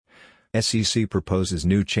SEC proposes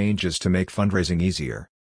new changes to make fundraising easier.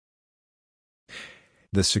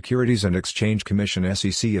 The Securities and Exchange Commission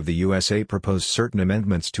 (SEC) of the USA proposed certain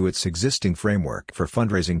amendments to its existing framework for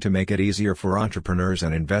fundraising to make it easier for entrepreneurs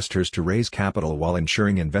and investors to raise capital while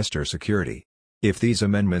ensuring investor security. If these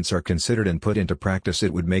amendments are considered and put into practice,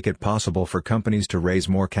 it would make it possible for companies to raise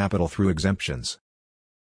more capital through exemptions.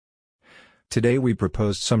 Today we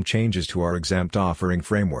proposed some changes to our exempt offering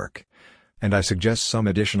framework, and I suggest some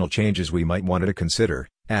additional changes we might want to consider,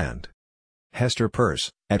 and Hester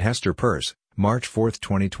Peirce, at Hester Peirce, March 4,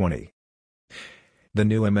 2020. The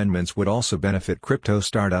new amendments would also benefit crypto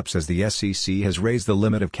startups, as the SEC has raised the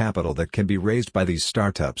limit of capital that can be raised by these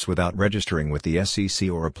startups without registering with the SEC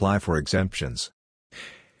or apply for exemptions.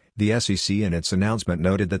 The SEC in its announcement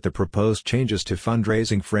noted that the proposed changes to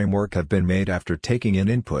fundraising framework have been made after taking in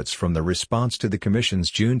inputs from the response to the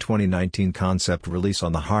Commission's June 2019 concept release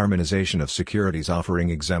on the harmonization of securities offering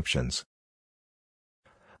exemptions.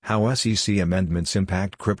 How SEC amendments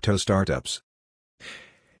impact crypto startups.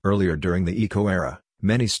 Earlier during the eco era,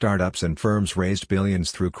 many startups and firms raised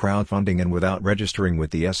billions through crowdfunding and without registering with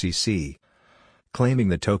the SEC, claiming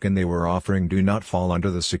the token they were offering do not fall under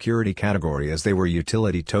the security category as they were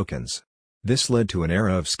utility tokens. This led to an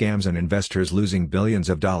era of scams and investors losing billions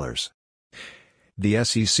of dollars. The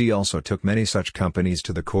SEC also took many such companies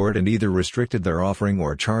to the court and either restricted their offering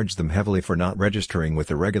or charged them heavily for not registering with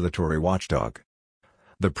the regulatory watchdog.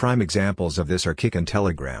 The prime examples of this are Kik and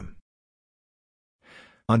Telegram.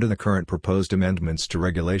 Under the current proposed amendments to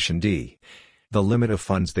Regulation D, the limit of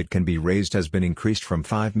funds that can be raised has been increased from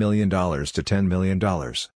 $5 million to $10 million.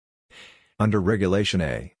 Under Regulation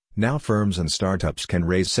A, now firms and startups can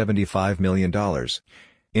raise $75 million,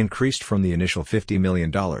 increased from the initial $50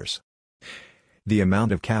 million. The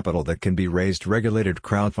amount of capital that can be raised regulated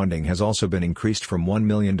crowdfunding has also been increased from $1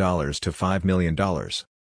 million to $5 million.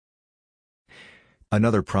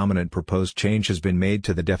 Another prominent proposed change has been made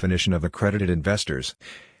to the definition of accredited investors,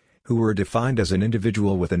 who were defined as an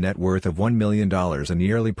individual with a net worth of $1 million and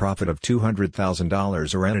yearly profit of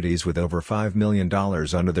 $200,000 or entities with over $5 million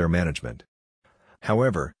under their management.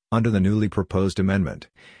 However, under the newly proposed amendment,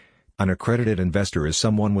 an accredited investor is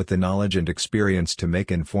someone with the knowledge and experience to make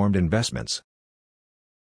informed investments.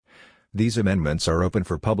 These amendments are open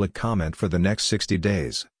for public comment for the next 60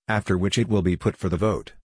 days, after which it will be put for the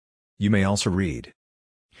vote. You may also read: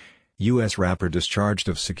 U.S. rapper discharged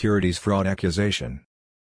of securities fraud accusation.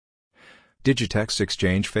 Digitex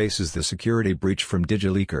exchange faces the security breach from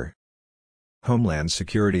DigiLeaker. Homeland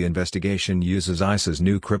Security investigation uses ICE's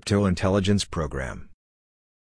new crypto intelligence program.